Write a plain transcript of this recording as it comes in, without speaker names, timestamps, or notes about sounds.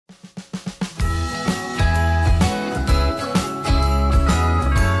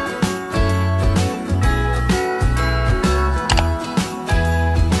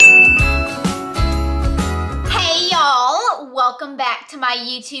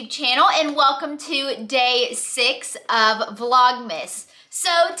YouTube channel and welcome to day 6 of Vlogmas. So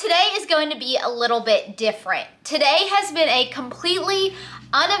today is going to be a little bit different. Today has been a completely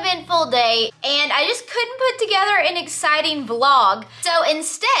uneventful day and I just couldn't put together an exciting vlog. So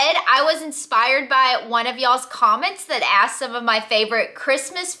instead, I was inspired by one of y'all's comments that asked some of my favorite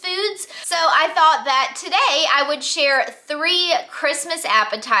Christmas foods. So I thought that today I would share 3 Christmas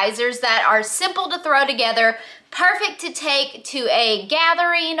appetizers that are simple to throw together, perfect to take to a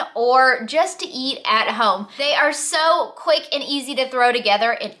gathering or just to eat at home. They are so quick and easy to throw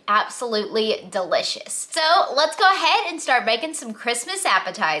together and absolutely delicious. So let's go ahead and start making some Christmas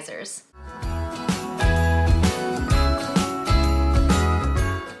appetizers.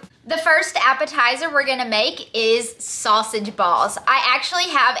 The first appetizer we're gonna make is sausage balls. I actually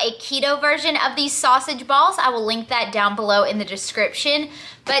have a keto version of these sausage balls. I will link that down below in the description.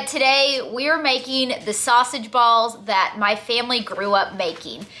 But today we're making the sausage balls that my family grew up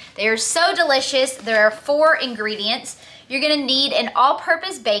making. They are so delicious. There are 4 ingredients. You're gonna need an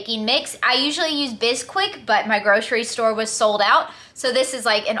all-purpose baking mix. I usually use Bisquick, but my grocery store was sold out. So this is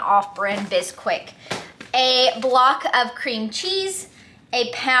like an off-brand Bisquick. A block of cream cheese, a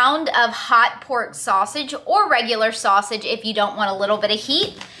pound of hot pork sausage or regular sausage if you don't want a little bit of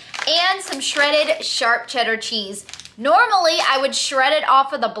heat, and some shredded sharp cheddar cheese. Normally, I would shred it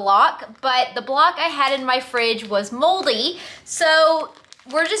off of the block, but the block I had in my fridge was moldy, so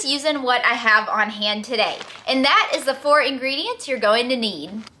we're just using what I have on hand today. And that is the 4 ingredients you're going to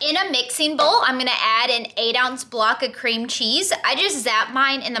need. In a mixing bowl, I'm gonna add an 8-ounce block of cream cheese. I just zap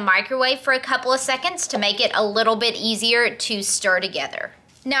mine in the microwave for a couple of seconds to make it a little bit easier to stir together.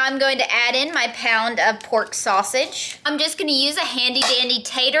 Now I'm going to add in my pound of pork sausage. I'm just gonna use a handy dandy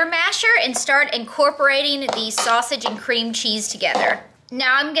tater masher and start incorporating the sausage and cream cheese together.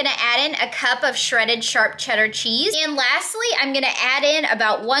 Now I'm gonna add in a cup of shredded sharp cheddar cheese. And lastly, I'm gonna add in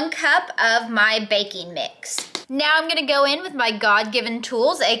about 1 cup of my baking mix. Now I'm gonna go in with my God-given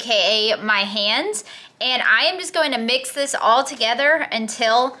tools, AKA my hands, and I am just going to mix this all together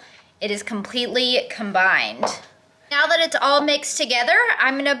until it is completely combined. Now that it's all mixed together,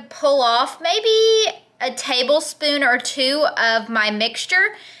 I'm gonna pull off maybe a tablespoon or 2 of my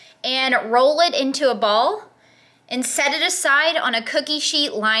mixture and roll it into a ball and set it aside on a cookie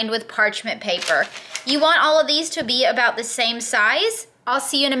sheet lined with parchment paper. You want all of these to be about the same size. I'll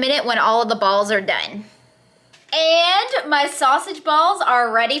see you in a minute when all of the balls are done. And my sausage balls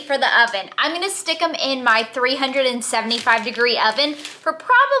are ready for the oven. I'm gonna stick them in my 375-degree oven for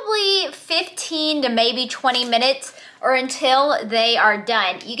probably 15 to maybe 20 minutes or until they are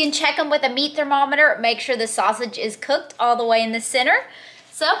done. You can check them with a meat thermometer, make sure the sausage is cooked all the way in the center.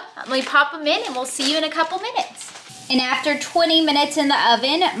 So let me pop them in and we'll see you in a couple minutes. And after 20 minutes in the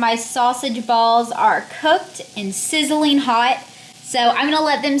oven, my sausage balls are cooked and sizzling hot. So I'm gonna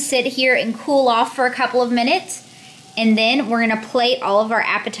let them sit here and cool off for a couple of minutes, and then we're gonna plate all of our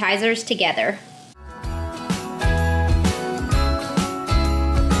appetizers together.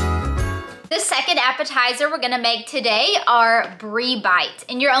 The second appetizer we're gonna make today are brie bites,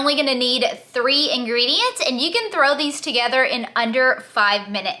 and you're only gonna need 3 ingredients, and you can throw these together in under 5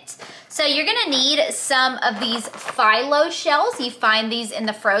 minutes. So you're gonna need some of these phyllo shells. You find these in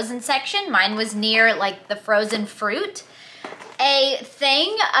the frozen section. Mine was near like the frozen fruit. A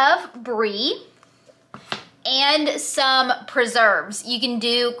thing of brie and some preserves. You can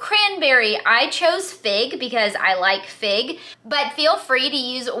do cranberry. I chose fig because I like fig, but feel free to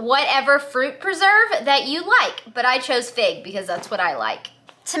use whatever fruit preserve that you like. But I chose fig because that's what I like.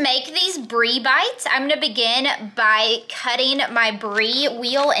 To make these brie bites, I'm gonna begin by cutting my brie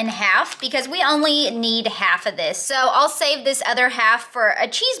wheel in half because we only need half of this. So I'll save this other half for a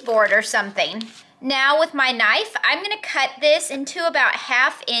cheese board or something. Now with my knife, I'm gonna cut this into about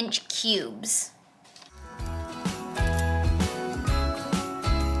 1/2-inch cubes.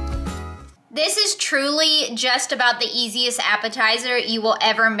 This is truly just about the easiest appetizer you will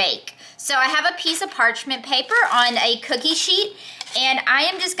ever make. So I have a piece of parchment paper on a cookie sheet, and I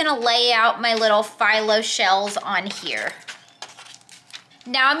am just gonna lay out my little phyllo shells on here.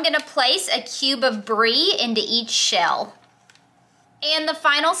 Now I'm gonna place a cube of brie into each shell. And the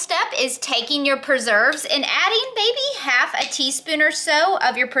final step is taking your preserves and adding maybe 1/2 teaspoon or so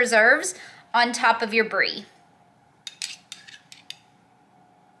of your preserves on top of your brie.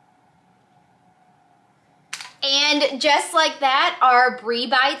 And just like that, our brie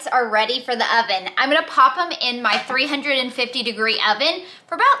bites are ready for the oven. I'm gonna pop them in my 350-degree oven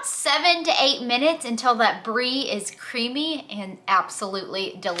for about 7 to 8 minutes until that brie is creamy and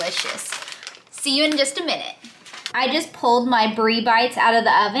absolutely delicious. See you in just a minute. I just pulled my brie bites out of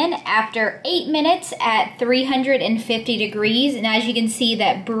the oven after 8 minutes at 350 degrees. And as you can see,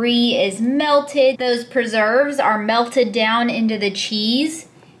 that brie is melted. Those preserves are melted down into the cheese.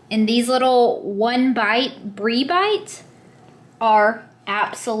 And these little 1-bite brie bites are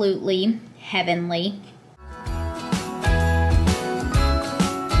absolutely heavenly.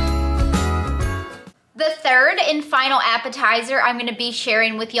 The third and final appetizer I'm going to be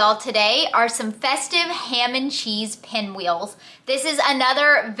sharing with y'all today are some festive ham and cheese pinwheels. This is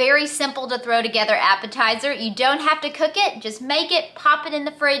another very simple to throw together appetizer. You don't have to cook it, just make it, pop it in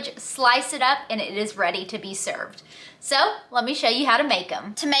the fridge, slice it up, and it is ready to be served. So let me show you how to make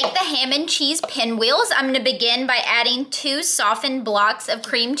them. To make the ham and cheese pinwheels, I'm going to begin by adding 2 softened blocks of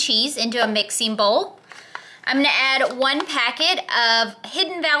cream cheese into a mixing bowl. I'm going to add 1 packet of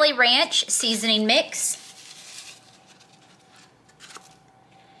Hidden Valley Ranch seasoning mix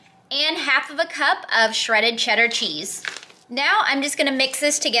and half of a cup of shredded cheddar cheese. Now I'm just going to mix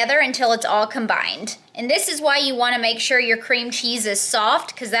this together until it's all combined. And this is why you want to make sure your cream cheese is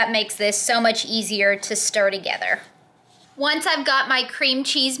soft, because that makes this so much easier to stir together. Once I've got my cream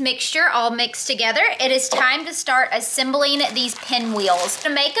cheese mixture all mixed together, it is time to start assembling these pinwheels. To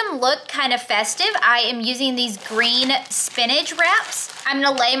make them look kind of festive, I am using these green spinach wraps. I'm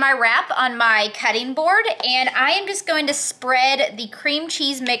gonna lay my wrap on my cutting board, and I am just going to spread the cream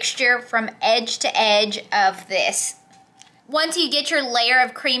cheese mixture from edge to edge of this. Once you get your layer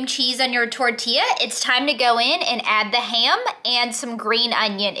of cream cheese on your tortilla, it's time to go in and add the ham and some green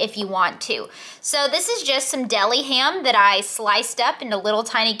onion if you want to. So this is just some deli ham that I sliced up into little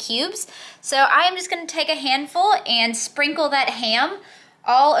tiny cubes. So I am just going to take a handful and sprinkle that ham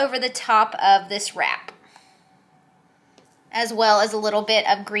all over the top of this wrap, as well as a little bit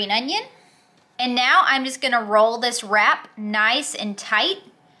of green onion. And now I'm just going to roll this wrap nice and tight,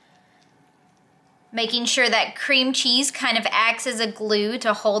 making sure that cream cheese kind of acts as a glue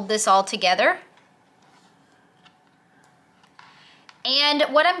to hold this all together. And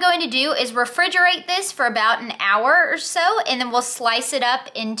what I'm going to do is refrigerate this for about an hour or so, and then we'll slice it up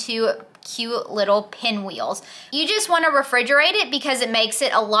into cute little pinwheels. You just want to refrigerate it because it makes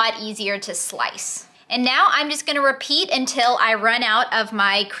it a lot easier to slice. And now I'm just going to repeat until I run out of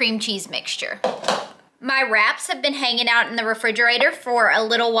my cream cheese mixture. My wraps have been hanging out in the refrigerator for a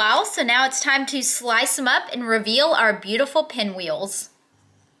little while, so now it's time to slice them up and reveal our beautiful pinwheels.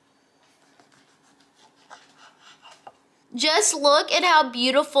 Just look at how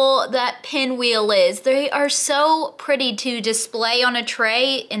beautiful that pinwheel is. They are so pretty to display on a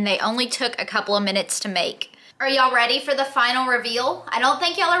tray, and they only took a couple of minutes to make. Are y'all ready for the final reveal? I don't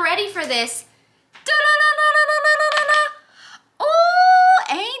think y'all are ready for this. Oh,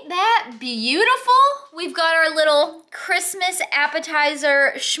 ain't that beautiful? We've got our little Christmas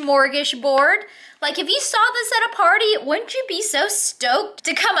appetizer smorgasbord. Like, if you saw this at a party, wouldn't you be so stoked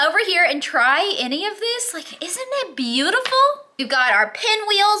to come over here and try any of this? Like, isn't it beautiful? We've got our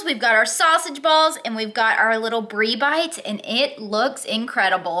pinwheels, we've got our sausage balls, and we've got our little brie bites, and it looks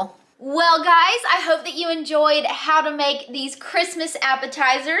incredible. Well, guys, I hope that you enjoyed how to make these Christmas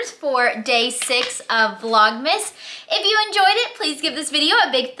appetizers for day 6 of Vlogmas. If you enjoyed it, please give this video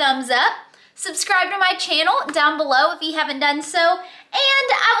a big thumbs up. Subscribe to my channel down below if you haven't done so. And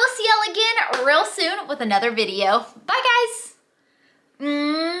I will see y'all again real soon with another video. Bye, guys.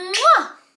 Mwah!